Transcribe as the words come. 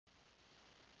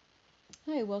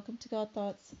Hi, welcome to God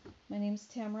Thoughts. My name is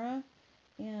Tamara,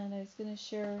 and I was going to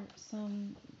share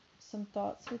some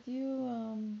thoughts with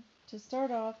you. To start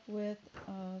off with,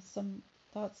 some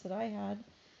thoughts that I had,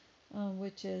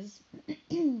 which is,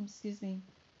 excuse me,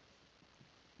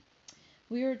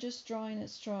 we are just drawing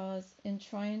at straws and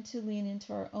trying to lean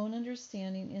into our own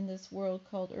understanding in this world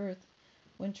called Earth,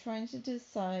 when trying to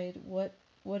decide what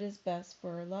is best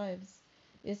for our lives.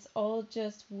 It's all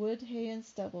just wood, hay, and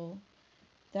stubble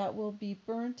that will be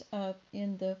burnt up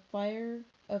in the fire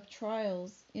of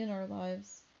trials in our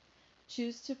lives.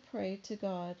 Choose to pray to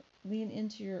God, lean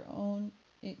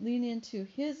into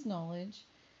his knowledge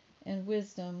and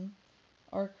wisdom,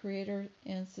 our creator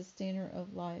and sustainer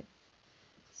of life.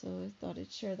 So I thought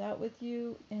I'd share that with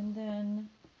you. And then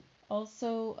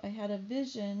also I had a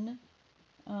vision,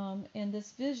 and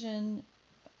this vision,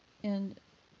 and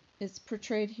it's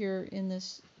portrayed here in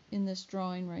this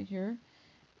drawing right here.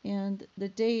 And the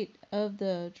date of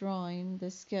the drawing,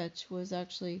 the sketch, was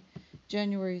actually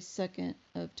January 2nd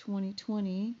of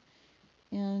 2020.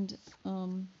 And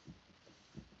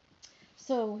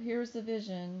so here's the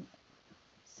vision.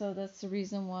 So that's the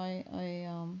reason why I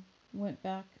went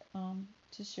back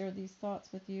to share these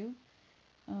thoughts with you.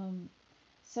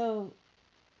 So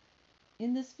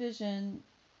in this vision,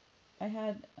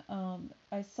 I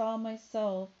saw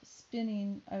myself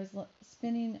spinning. I was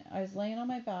spinning. I was laying on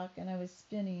my back and I was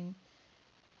spinning,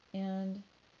 and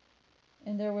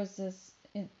there was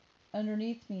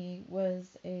underneath me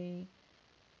was a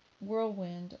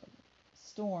whirlwind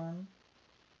storm,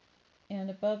 and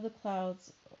above the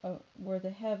clouds were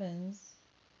the heavens,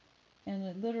 and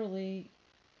it literally,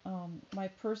 my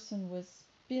person was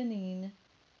spinning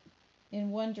in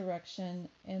one direction,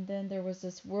 and then there was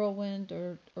this whirlwind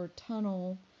or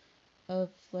tunnel of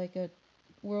like a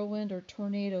whirlwind or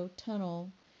tornado tunnel,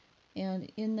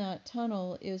 and in that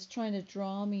tunnel it was trying to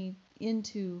draw me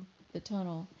into the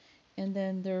tunnel, and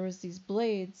then there was these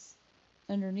blades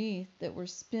underneath that were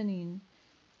spinning,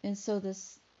 and so the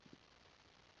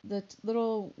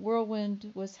little whirlwind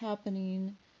was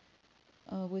happening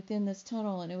within this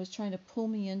tunnel, and it was trying to pull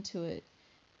me into it,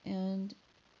 and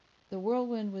the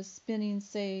whirlwind was spinning,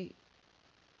 say,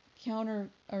 counter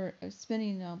or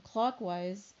spinning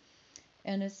clockwise,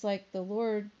 and it's like the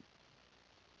Lord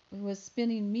was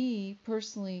spinning me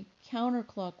personally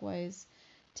counterclockwise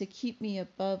to keep me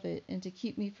above it and to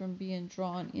keep me from being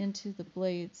drawn into the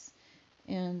blades.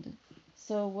 And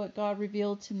so what God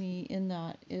revealed to me in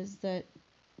that is that,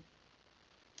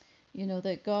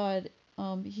 that God,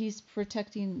 he's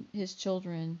protecting his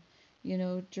children,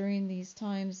 during these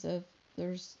times of,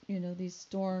 there's, these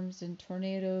storms and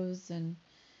tornadoes and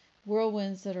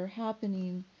whirlwinds that are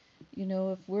happening.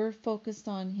 If we're focused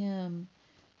on him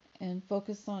and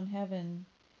focused on heaven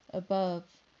above,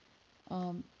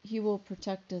 he will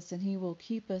protect us and he will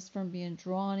keep us from being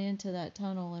drawn into that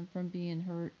tunnel and from being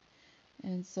hurt.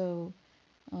 And so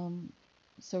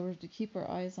we're to keep our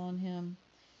eyes on him.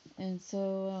 And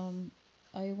so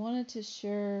I wanted to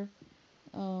share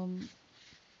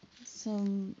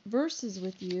some verses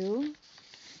with you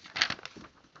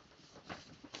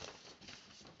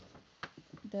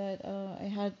that I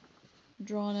had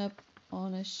drawn up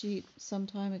on a sheet some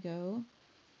time ago.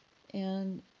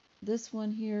 And this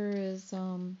one here is,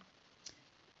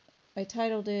 I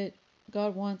titled it,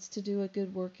 God wants to do a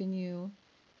good work in you,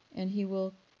 and he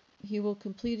will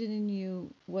complete it in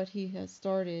you what he has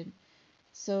started.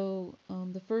 So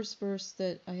the first verse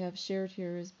that I have shared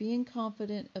here is, being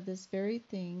confident of this very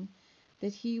thing,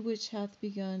 that he which hath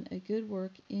begun a good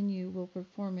work in you will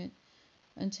perform it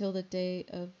until the day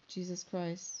of Jesus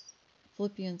Christ.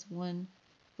 Philippians 1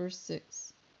 verse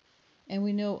 6. And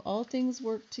we know all things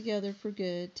work together for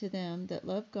good to them that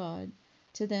love God,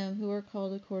 to them who are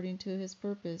called according to his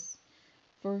purpose.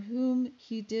 For whom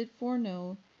he did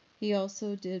foreknow, he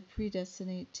also did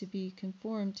predestinate to be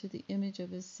conformed to the image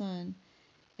of his Son,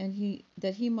 and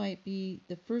that he might be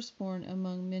the firstborn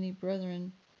among many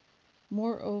brethren.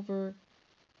 Moreover,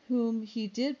 whom he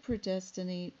did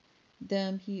predestinate,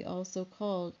 them he also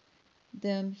called,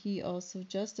 them he also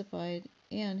justified,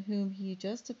 and whom he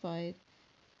justified,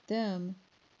 them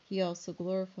he also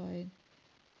glorified.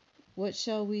 What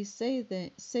shall we say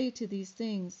to these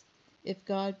things? If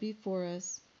God be for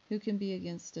us, who can be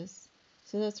against us?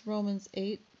 So that's Romans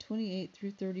 8:28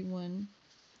 through 31.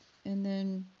 And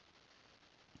then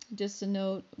just a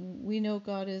note, we know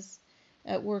God is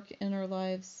at work in our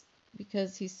lives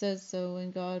because he says so,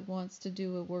 and God wants to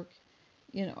do a work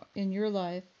in your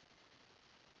life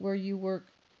where you work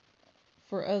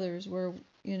for others, where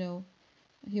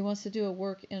he wants to do a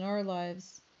work in our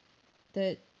lives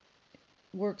that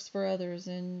works for others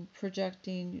and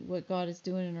projecting what God is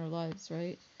doing in our lives,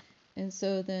 right? And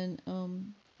so then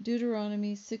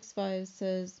Deuteronomy 6:5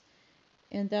 says,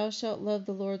 "And thou shalt love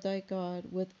the Lord thy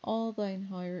God with all thine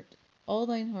heart,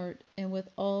 and with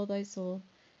all thy soul,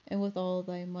 and with all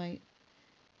thy might."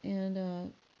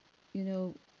 And you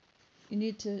know,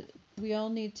 we all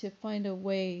need to find a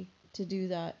way to do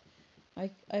that.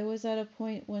 I was at a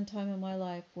point one time in my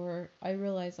life where I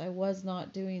realized I was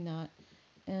not doing that,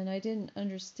 and I didn't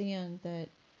understand that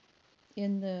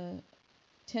in the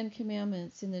Ten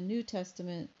Commandments in the New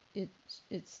Testament, it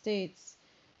states,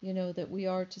 that we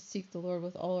are to seek the Lord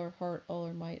with all our heart, all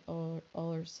our might, all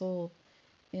our soul,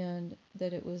 and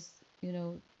that it was,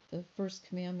 the first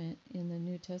commandment in the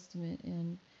New Testament.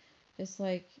 And it's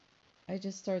like I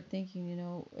just started thinking,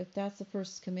 if that's the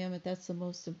first commandment, that's the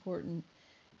most important.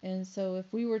 And so if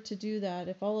we were to do that,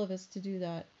 if all of us to do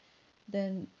that,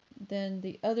 then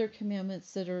the other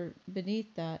commandments that are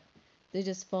beneath that, they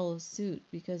just follow suit.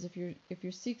 Because if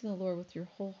you're seeking the Lord with your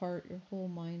whole heart, your whole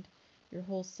mind, your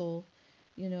whole soul,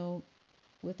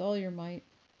 with all your might,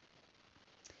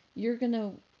 you're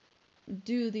gonna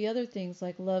do the other things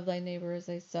like love thy neighbor as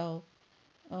thyself,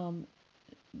 um,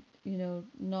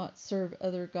 not serve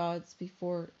other gods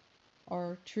before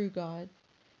our true God,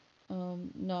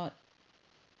 not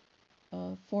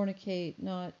fornicate,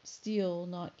 not steal,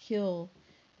 not kill.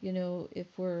 If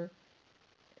we're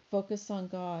focused on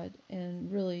God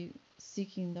and really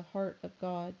seeking the heart of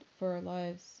God for our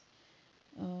lives.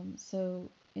 So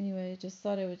anyway, I just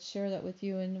thought I would share that with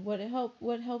you. And what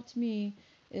helped me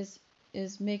is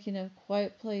making a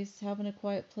quiet place, having a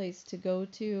quiet place to go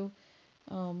to,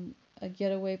 a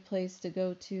getaway place to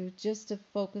go to, just to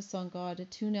focus on God, to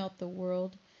tune out the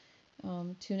world,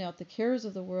 tune out the cares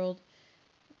of the world,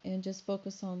 and just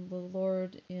focus on the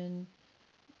Lord in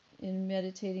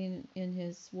meditating in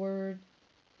His Word,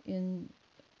 in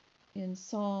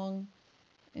song,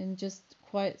 in just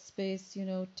quiet space,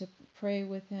 to pray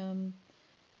with Him,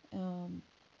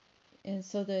 and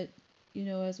so that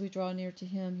as we draw near to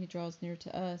Him, He draws near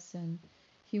to us, and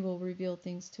He will reveal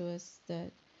things to us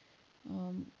that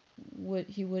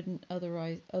He wouldn't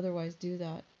otherwise do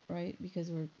that, right? Because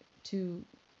we're too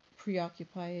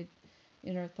preoccupied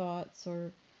in our thoughts,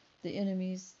 or the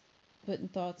enemy's putting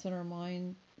thoughts in our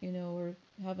mind, or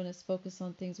having us focus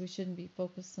on things we shouldn't be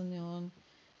focusing on.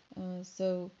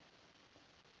 So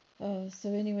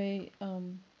anyway,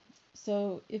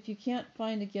 so if you can't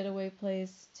find a getaway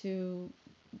place to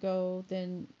go,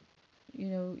 then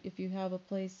if you have a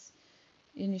place,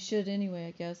 and you should anyway,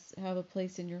 I guess, have a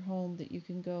place in your home that you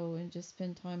can go and just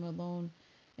spend time alone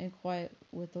and quiet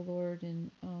with the Lord,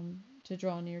 and to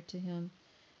draw near to Him.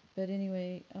 But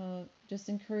anyway, just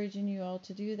encouraging you all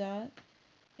to do that.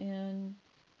 And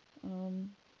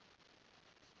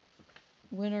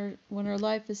when our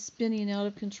life is spinning out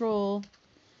of control,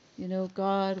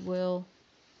 God will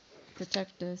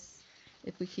protect us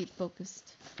if we keep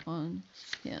focused on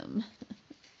Him.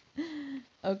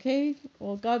 Okay,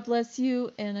 well, God bless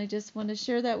you, and I just want to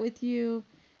share that with you.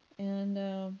 And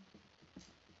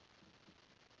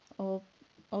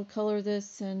I'll color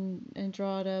this and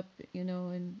draw it up,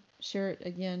 and share it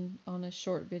again on a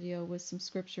short video with some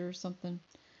scripture or something.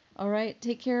 All right,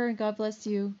 take care, and God bless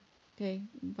you. Okay,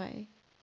 bye.